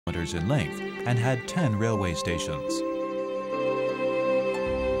kilometers in length and had 10 railway stations.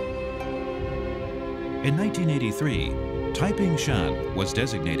 In 1983, Taipingshan was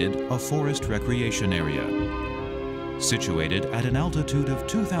designated a forest recreation area. Situated at an altitude of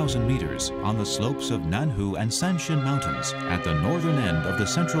 2,000 meters on the slopes of Nanhu and Sanshin Mountains at the northern end of the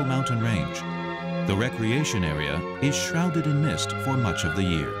Central Mountain Range, the recreation area is shrouded in mist for much of the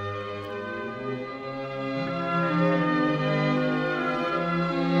year.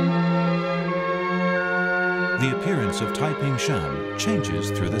 The appearance of Taipingshan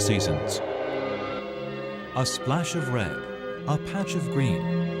changes through the seasons. A splash of red, a patch of green,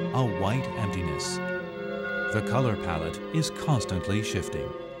 a white emptiness. The color palette is constantly shifting.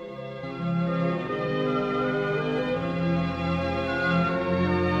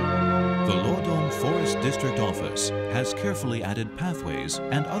 The Lodong Forest District Office has carefully added pathways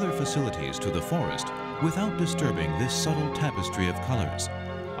and other facilities to the forest without disturbing this subtle tapestry of colors,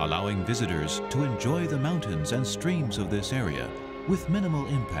 allowing visitors to enjoy the mountains and streams of this area with minimal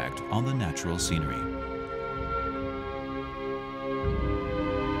impact on the natural scenery.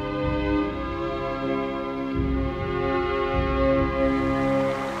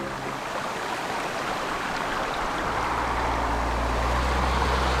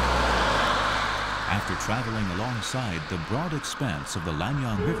 After traveling alongside the broad expanse of the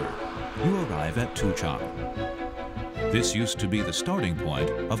Lanyang River, you arrive at Tuchang. This used to be the starting point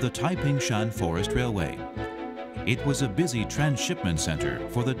of the Taipingshan Forest Railway. It was a busy transshipment center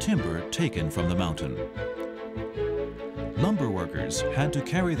for the timber taken from the mountain. Lumber workers had to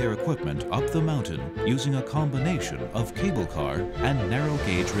carry their equipment up the mountain using a combination of cable car and narrow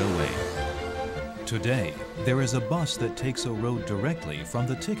gauge railway. Today, there is a bus that takes a road directly from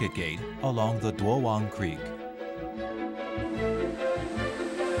the ticket gate along the Duowang Creek.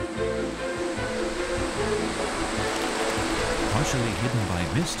 Partially hidden by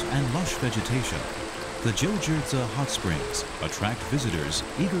mist and lush vegetation, the Jiuzhizi hot springs attract visitors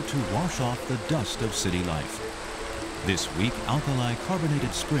eager to wash off the dust of city life. This weak alkali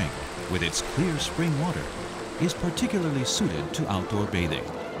carbonated spring, with its clear spring water, is particularly suited to outdoor bathing.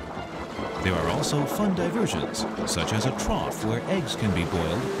 There are also fun diversions, such as a trough where eggs can be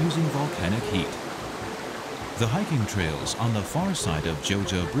boiled using volcanic heat. The hiking trails on the far side of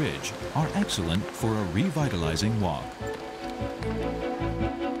Jiuzhi Bridge are excellent for a revitalizing walk.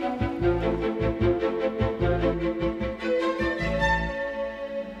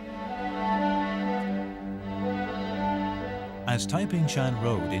 As Taipingshan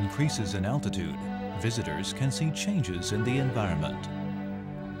Road increases in altitude, visitors can see changes in the environment.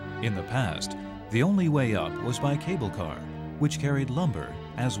 In the past, the only way up was by cable car, which carried lumber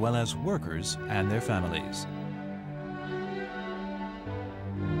as well as workers and their families.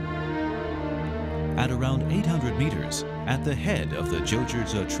 At around 800 meters, at the head of the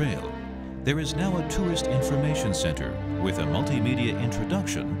Jiuzhizi Trail, there is now a tourist information center with a multimedia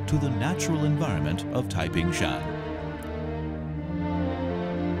introduction to the natural environment of Taipingshan.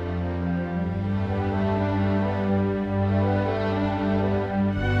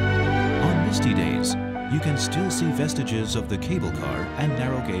 On misty days, you can still see vestiges of the cable car and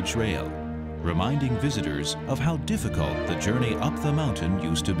narrow gauge rail, reminding visitors of how difficult the journey up the mountain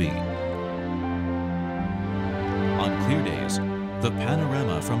used to be. On clear days, the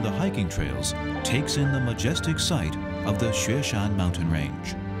panorama from the hiking trails takes in the majestic sight of the Xueshan mountain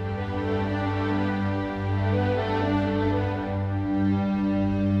range.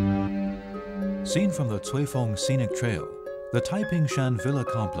 Seen from the Cuifeng Scenic Trail, the Taipingshan Villa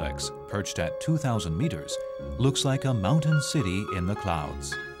Complex, perched at 2,000 meters, looks like a mountain city in the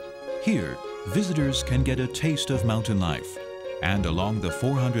clouds. Here, visitors can get a taste of mountain life, and along the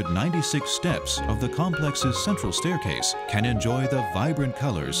 496 steps of the complex's central staircase can enjoy the vibrant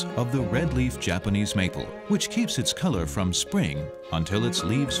colors of the red-leaf Japanese maple, which keeps its color from spring until its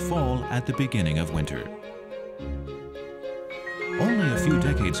leaves fall at the beginning of winter. Only a few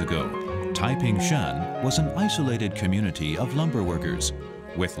decades ago, Taipingshan was an isolated community of lumber workers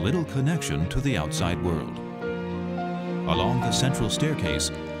with little connection to the outside world. Along the central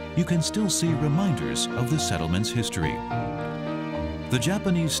staircase, you can still see reminders of the settlement's history. The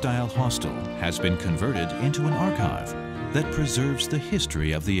Japanese-style hostel has been converted into an archive that preserves the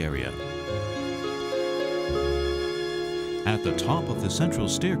history of the area. At the top of the central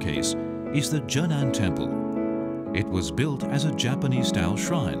staircase is the Zhenan Temple. It was built as a Japanese-style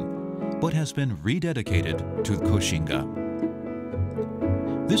shrine, but has been rededicated to Koxinga.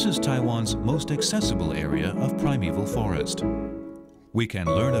 This is Taiwan's most accessible area of primeval forest. We can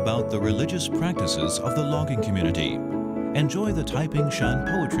learn about the religious practices of the logging community, enjoy the Taipingshan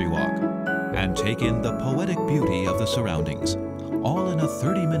Poetry Walk, and take in the poetic beauty of the surroundings, all in a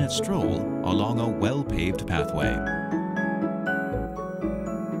 30-minute stroll along a well-paved pathway.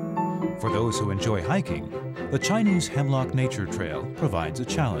 For those who enjoy hiking, the Chinese Hemlock Nature Trail provides a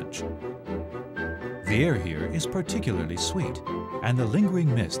challenge. The air here is particularly sweet, and the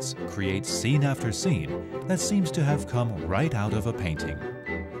lingering mists create scene after scene that seems to have come right out of a painting.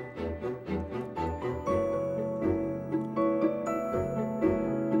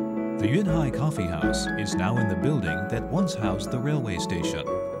 The Yunhai Coffee House is now in the building that once housed the railway station.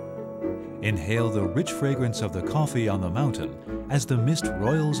 Inhale the rich fragrance of the coffee on the mountain as the mist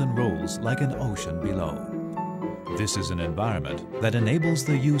roils and rolls like an ocean below. This is an environment that enables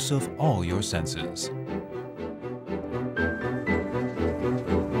the use of all your senses.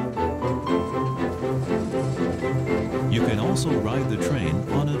 You can also ride the train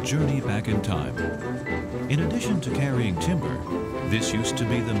on a journey back in time. In addition to carrying timber, this used to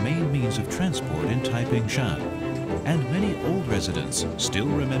be the main means of transport in Taipingshan, and many old residents still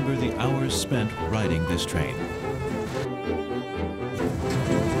remember the hours spent riding this train.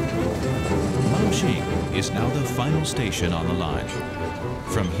 Maoxing is now the final station on the line.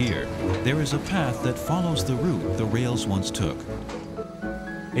 From here, there is a path that follows the route the rails once took.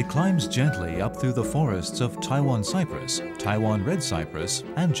 It climbs gently up through the forests of Taiwan cypress, Taiwan red cypress,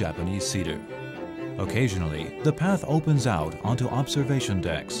 and Japanese cedar. Occasionally, the path opens out onto observation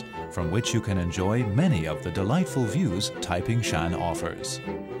decks, from which you can enjoy many of the delightful views Taipingshan offers.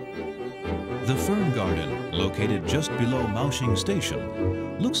 The Fern Garden, located just below Maoxing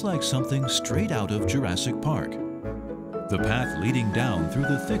Station, looks like something straight out of Jurassic Park. The path leading down through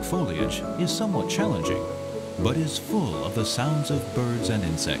the thick foliage is somewhat challenging, but is full of the sounds of birds and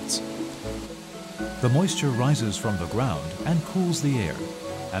insects. The moisture rises from the ground and cools the air,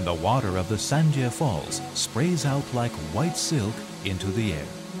 and the water of the Sanjie Falls sprays out like white silk into the air.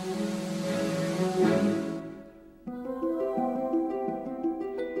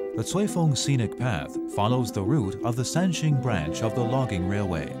 The Cuifeng Scenic Path follows the route of the Sanxing branch of the logging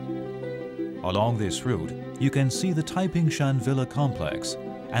railway. Along this route, you can see the Taipingshan Villa complex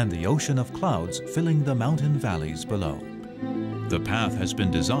and the ocean of clouds filling the mountain valleys below. The path has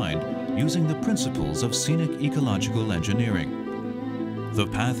been designed using the principles of scenic ecological engineering. The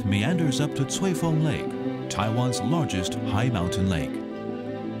path meanders up to Cuifeng Lake, Taiwan's largest high mountain lake.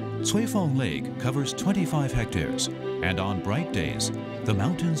 Cuifeng Lake covers 25 hectares, and on bright days, the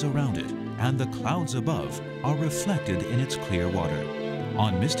mountains around it and the clouds above are reflected in its clear water.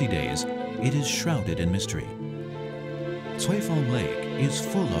 On misty days, it is shrouded in mystery. Cuifeng Lake is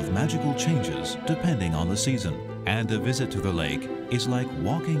full of magical changes depending on the season, and a visit to the lake is like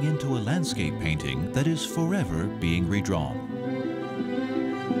walking into a landscape painting that is forever being redrawn.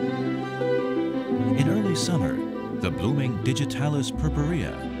 In early summer, the blooming Digitalis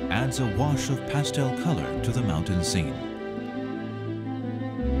purpurea adds a wash of pastel color to the mountain scene.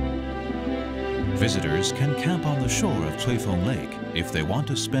 Visitors can camp on the shore of Cuifeng Lake if they want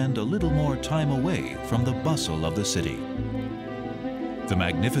to spend a little more time away from the bustle of the city. The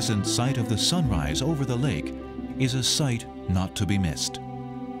magnificent sight of the sunrise over the lake is a sight not to be missed.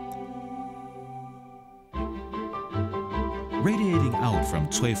 Radiating out from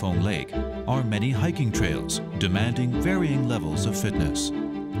Cuifeng Lake are many hiking trails demanding varying levels of fitness.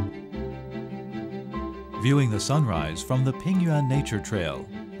 Viewing the sunrise from the Pingyuan Nature Trail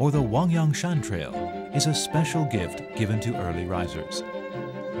or the Wangyangshan Trail is a special gift given to early risers.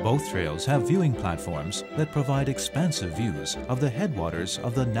 Both trails have viewing platforms that provide expansive views of the headwaters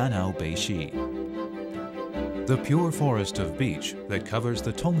of the Nanao Beishi. The pure forest of beech that covers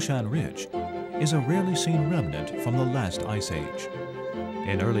the Tongshan Ridge is a rarely seen remnant from the last ice age.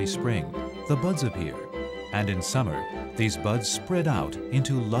 In early spring, the buds appear, and in summer, these buds spread out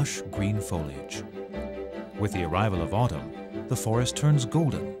into lush green foliage. With the arrival of autumn, the forest turns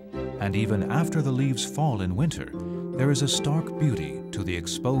golden, and even after the leaves fall in winter, there is a stark beauty to the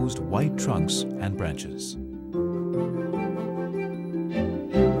exposed white trunks and branches.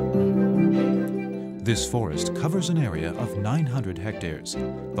 This forest covers an area of 900 hectares,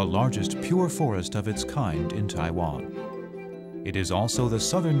 the largest pure forest of its kind in Taiwan. It is also the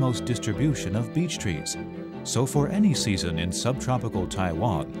southernmost distribution of beech trees, so for any season in subtropical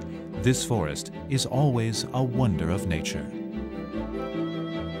Taiwan, this forest is always a wonder of nature.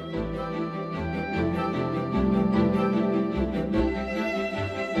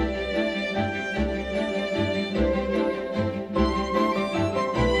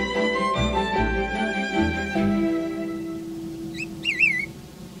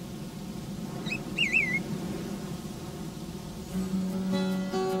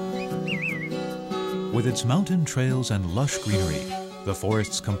 With its mountain trails and lush greenery, the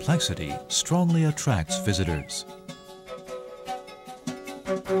forest's complexity strongly attracts visitors.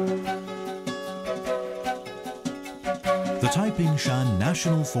 The Taipingshan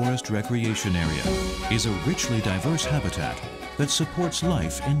National Forest Recreation Area is a richly diverse habitat that supports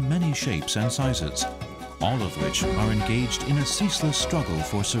life in many shapes and sizes, all of which are engaged in a ceaseless struggle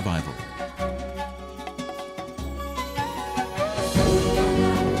for survival.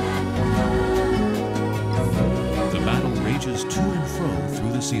 The battle rages to and fro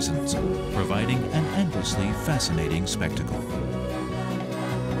through the seasons, providing an endlessly fascinating spectacle.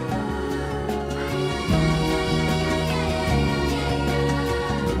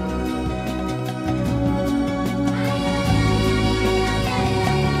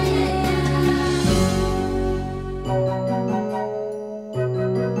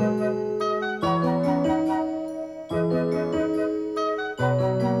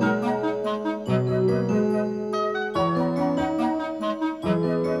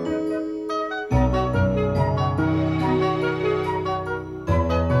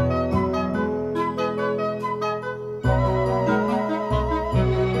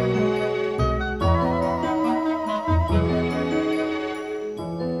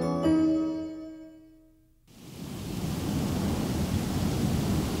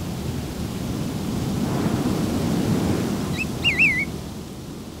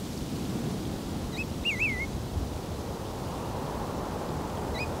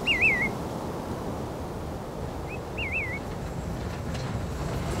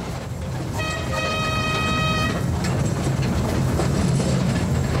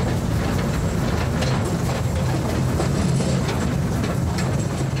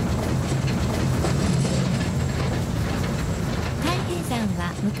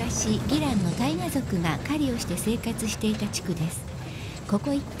昔ギランのタイガ族が狩りをして生活していた地区です。こ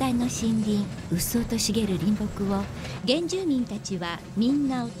こ一帯の森林、うっそうと茂る林木を原住民たちはミン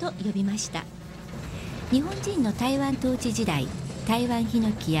ナオと呼びました。日本人の台湾統治時代、台湾ヒ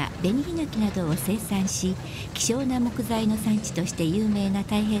ノキや紅ヒノキなどを生産し、希少な木材の産地として有名な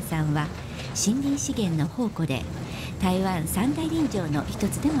太平山は森林資源の宝庫で、台湾三大林場の一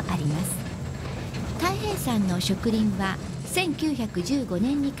つでもあります。太平山の植林は1915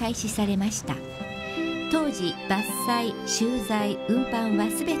年に開始されました。当時伐採、集材、運搬は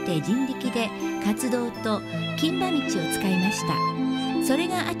すべて人力で活動と金馬道を使いました。それ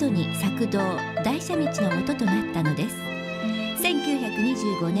が後に索道、大斜道の元となったのです。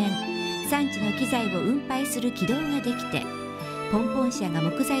1925年、産地の機材を運搬する軌道ができて、ポンポン車が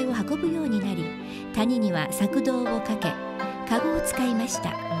木材を運ぶようになり、谷には索道をかけ、カゴを使いまし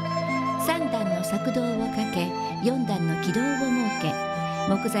た。3段の索道をかけ、4段の軌道を設け、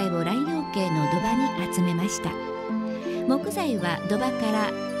木材を乱葉形の土場に集めました。木材は土場か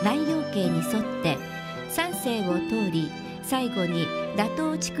ら乱葉形に沿って山西を通り、最後に打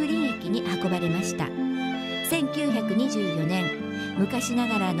倒竹林駅に運ばれました。1924年、昔な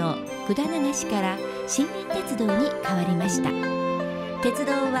がらの百済市から森林鉄道に変わりました。鉄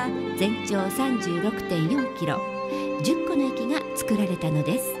道は全長 36.4 キロ、10個の駅が作られたの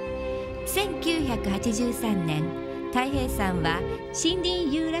です。1983年、太平山は森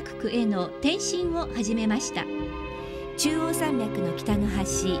林遊楽区への転身を始めました。中央山脈の北の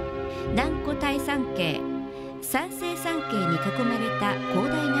端、南湖大山系、山西山系に囲まれた広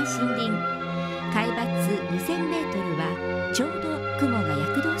大な森林、海抜2000メートルはちょうど雲が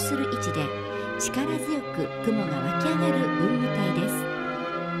躍動する位置で、力強く雲が湧き上がる雲霧帯です。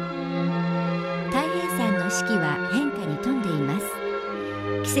太平山の四季は変化に富んでいます。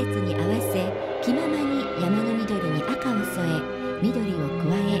季節に合わせ気ままに山の緑に赤を添え、緑を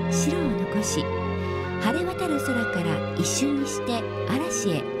加え白を残し、晴れ渡る空から一瞬にして嵐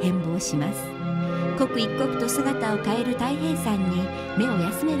へ変貌します。刻一刻と姿を変える太平山に目を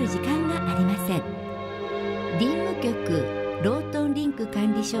休める時間がありません。林務局ロートンリンク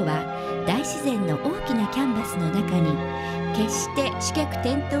管理所は、大自然の大きなキャンバスの中に、決して主客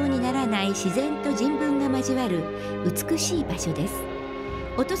転倒にならない自然と人文が交わる美しい場所です。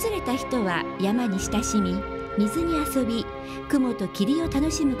訪れた人は山に親しみ、水に遊び、雲と霧を楽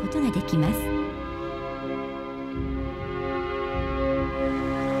しむことができます。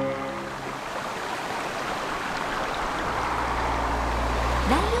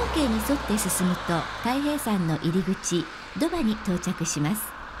乱葉形に沿って進むと、太平山の入り口土場に到着します。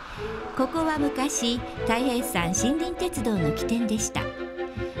ここは昔太平山森林鉄道の起点でした。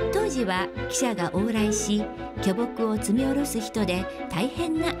当時は汽車が往来し、巨木を積み下ろす人で大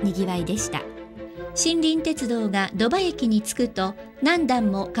変なにぎわいでした。森林鉄道が土場駅に着くと、何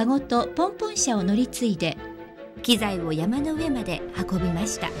段もカゴとポンポン車を乗り継いで機材を山の上まで運びま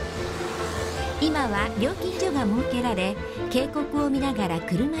した。今は料金所が設けられ、渓谷を見ながら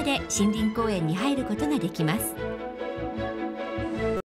車で森林公園に入ることができます。